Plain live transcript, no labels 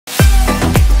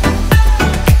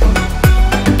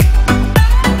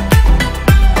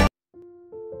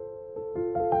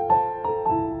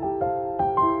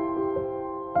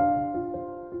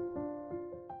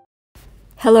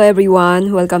Hello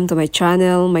everyone, welcome to my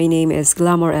channel. My name is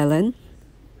Glamour Ellen.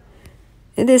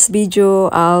 In this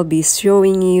video, I'll be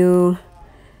showing you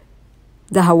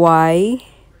the Hawaii,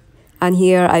 and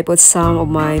here I put some of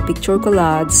my picture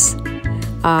collage,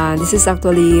 and this is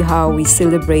actually how we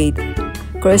celebrate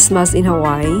Christmas in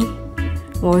Hawaii.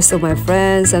 Most of my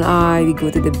friends and I, we go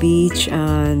to the beach,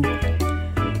 and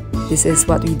this is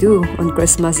what we do on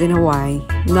Christmas in Hawaii.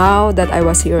 Now that I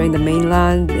was here in the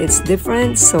mainland, it's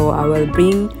different, so I will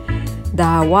bring the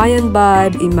Hawaiian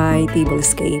vibe in my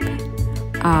tablescape.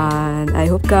 And I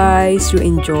hope guys you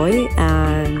enjoy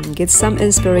and get some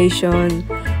inspiration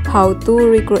how to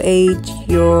recreate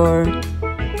your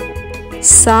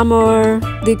summer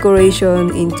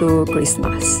decoration into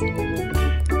Christmas.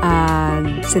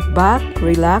 And sit back,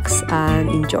 relax, and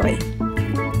enjoy.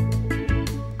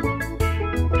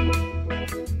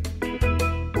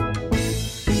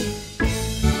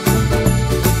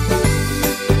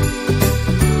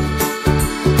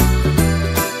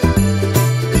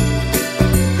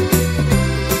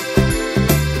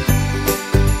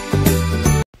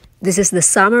 This is the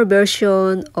summer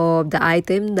version of the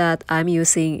item that I'm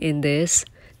using in this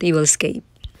tablescape.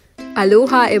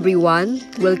 Aloha everyone!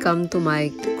 Welcome to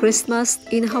my Christmas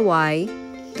in Hawaii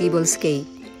tablescape.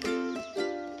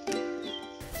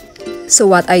 So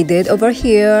what I did over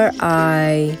here,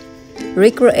 I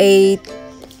recreate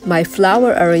my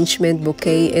flower arrangement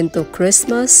bouquet into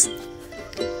Christmas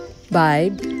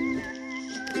vibe.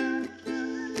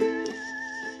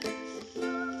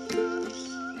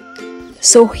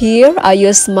 So here I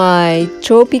use my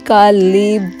tropical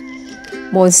leaf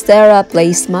monstera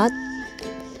placemat.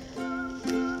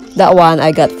 That one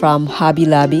I got from Hobby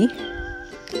Lobby.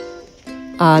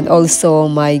 And also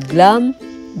my Glam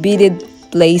beaded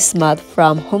placemat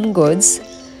from Home Goods.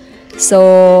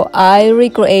 So I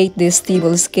recreate this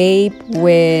tablescape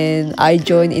when I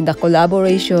joined in the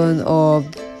collaboration of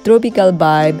Tropical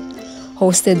Vibe,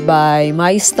 hosted by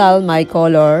My Style, My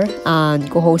Color, and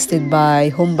co-hosted by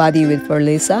Homebody with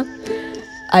Ferlisa.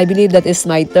 I believe that is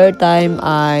my third time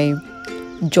I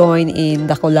join in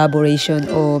the collaboration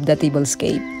of the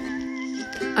tablescape.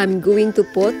 I'm going to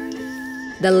put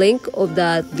the link of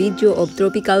that video of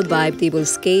Tropical Vibe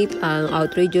tablescape and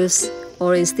Outrageous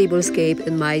Orange tablescape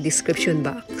in my description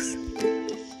box.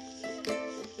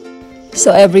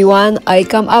 So everyone, I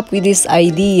come up with this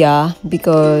idea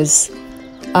because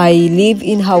I live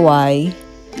in Hawaii,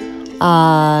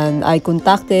 and I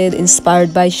contacted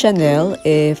Inspired by Chanel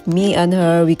if me and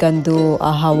her we can do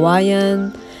a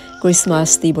Hawaiian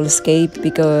Christmas tablescape,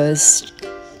 because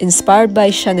Inspired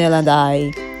by Chanel and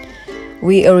I,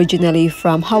 we originally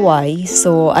from Hawaii.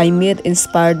 So I met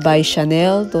Inspired by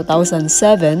Chanel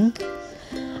 2007,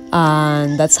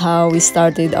 and that's how we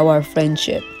started our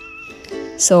friendship.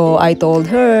 So I told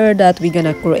her that we're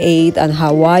gonna create an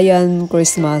Hawaiian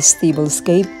Christmas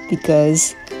tablescape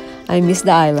because I miss the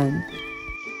island.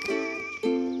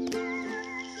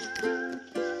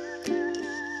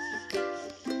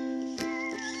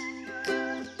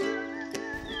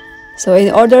 So in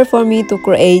order for me to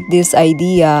create this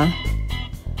idea,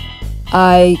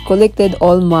 I collected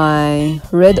all my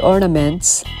red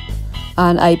ornaments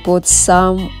and I put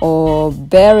some of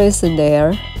berries in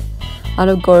there, and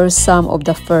of course some of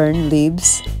the fern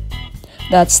leaves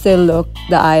that still look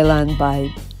the island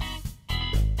vibe.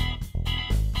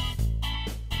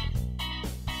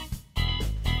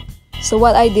 So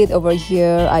what I did over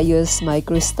here, I used my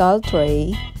crystal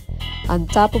tray. On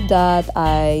top of that,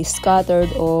 I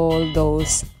scattered all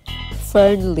those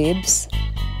fern leaves,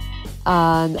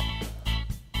 and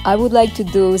I would like to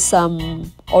do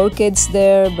some orchids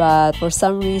there, but for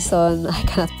some reason I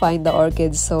cannot find the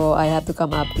orchids, so I have to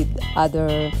come up with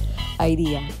other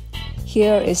idea.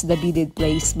 Here is the beaded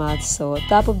placemat. So on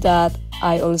top of that,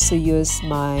 I also use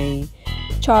my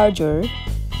charger,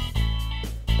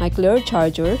 my clear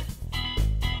charger.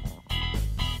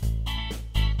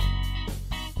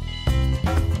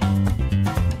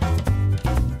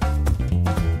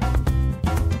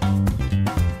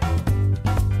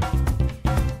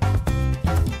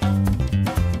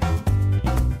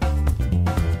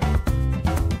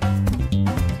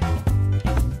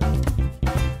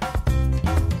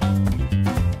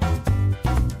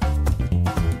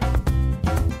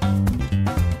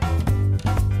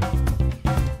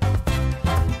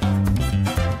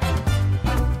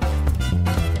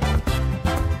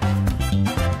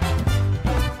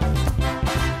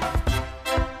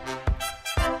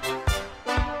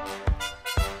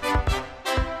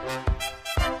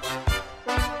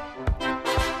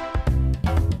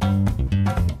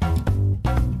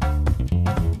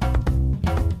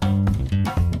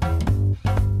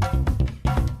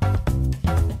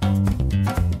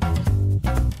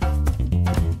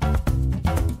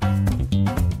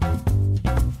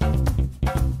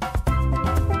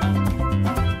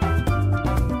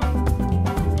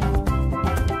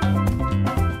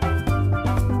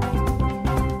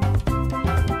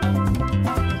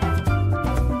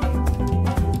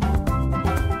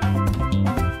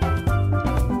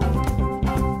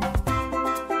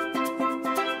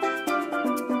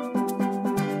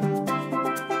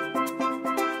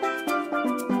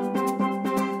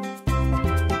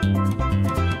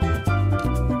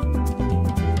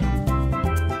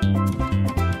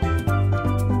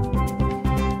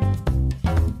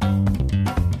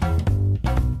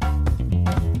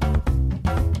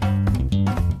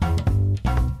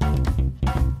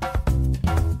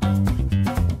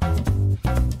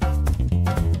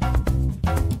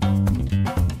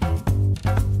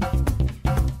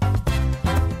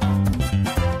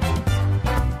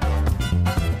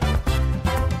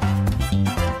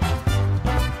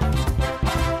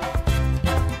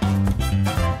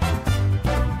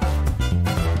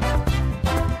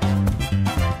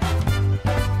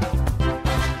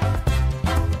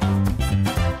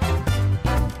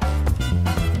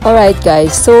 Alright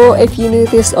guys, so if you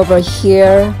notice over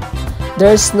here,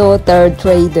 there's no third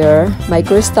tray there. My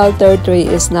crystal third tray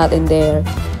is not in there.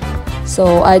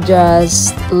 So I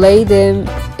just lay them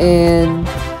in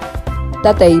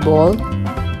the table,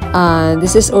 and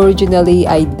this is originally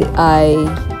I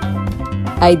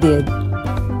did.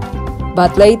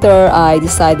 But later I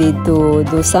decided to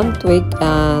do some tweak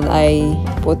and I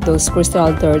put those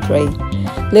crystal third tray.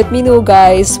 Let me know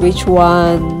guys, which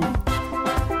one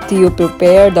do you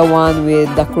prepare, the one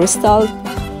with the crystal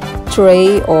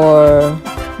tray or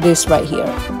this right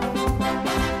here?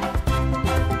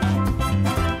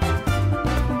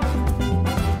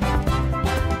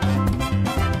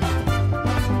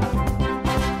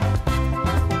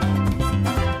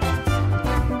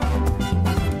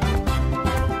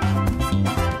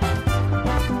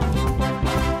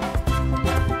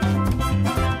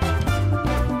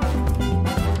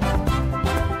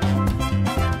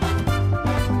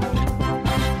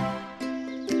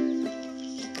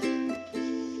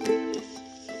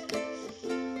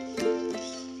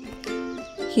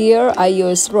 Here I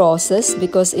use roses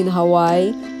because in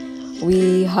Hawaii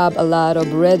we have a lot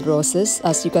of red roses.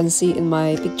 As you can see in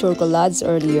my picture collage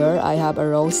earlier, I have a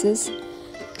roses.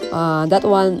 That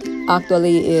one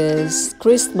actually is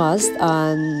Christmas,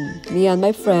 and me and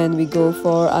my friend, we go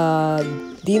for a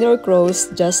dinner cruise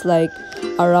just like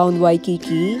around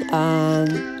Waikiki,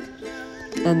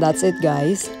 and that's it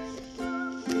guys.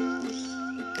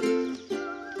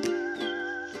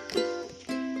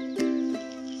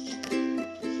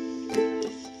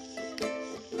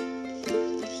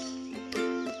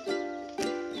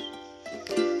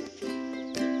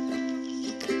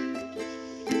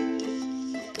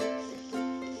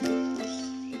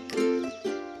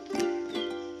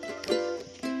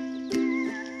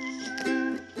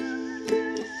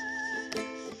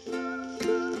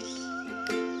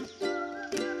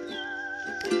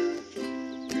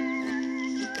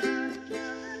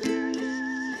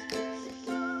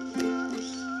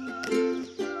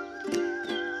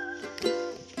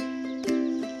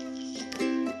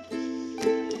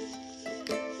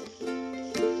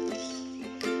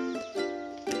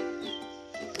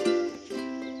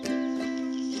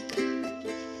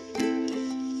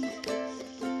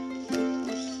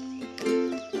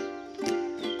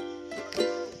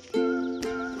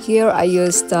 Here I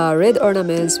used red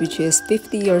ornaments, which is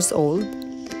 50 years old.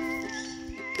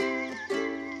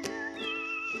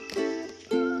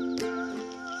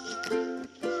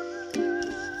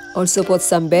 Also put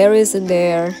some berries in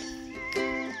there.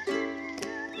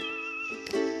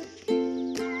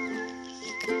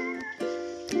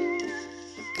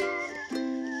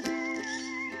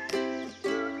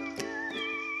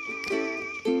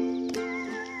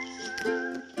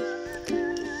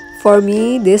 For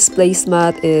me, this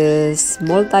placemat is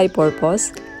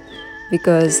multi-purpose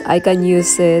because I can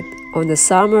use it on the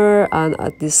summer and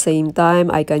at the same time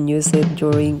I can use it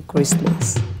during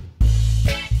Christmas.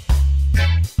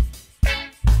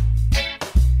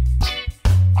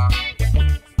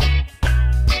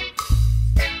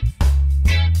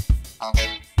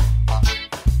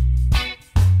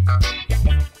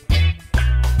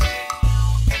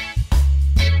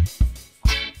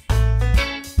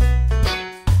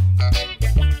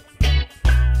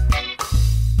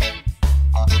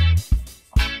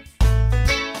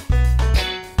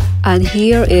 And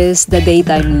here is the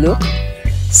daytime look.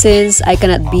 Since I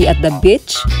cannot be at the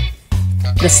beach,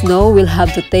 the snow will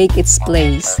have to take its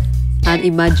place. And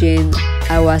imagine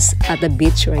I was at the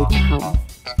beach right now.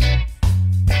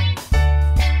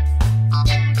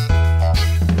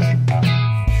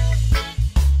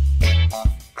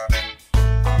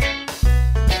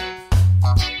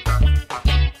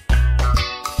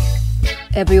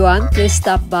 Everyone, please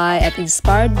stop by at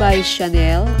Inspired by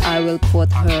Chanel. I will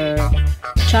put her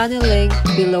channel link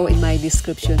below in my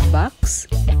description box.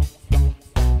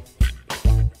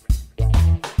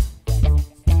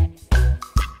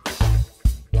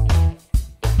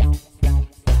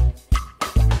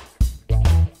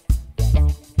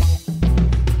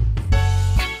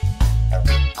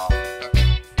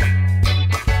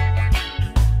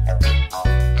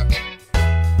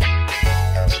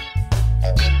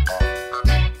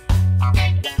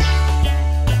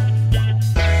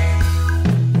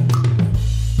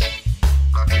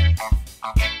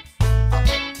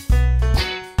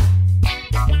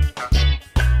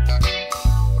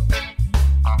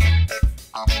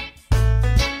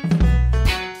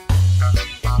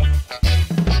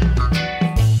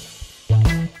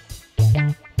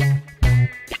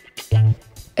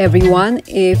 Everyone,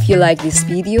 if you like this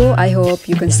video, I hope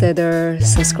you consider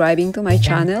subscribing to my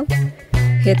channel.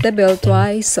 hit the bell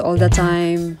twice so all the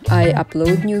time I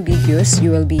upload new videos,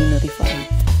 you will be notified.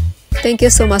 Thank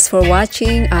you so much for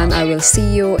watching, and I will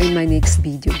see you in my next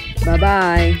video.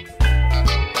 Bye-bye!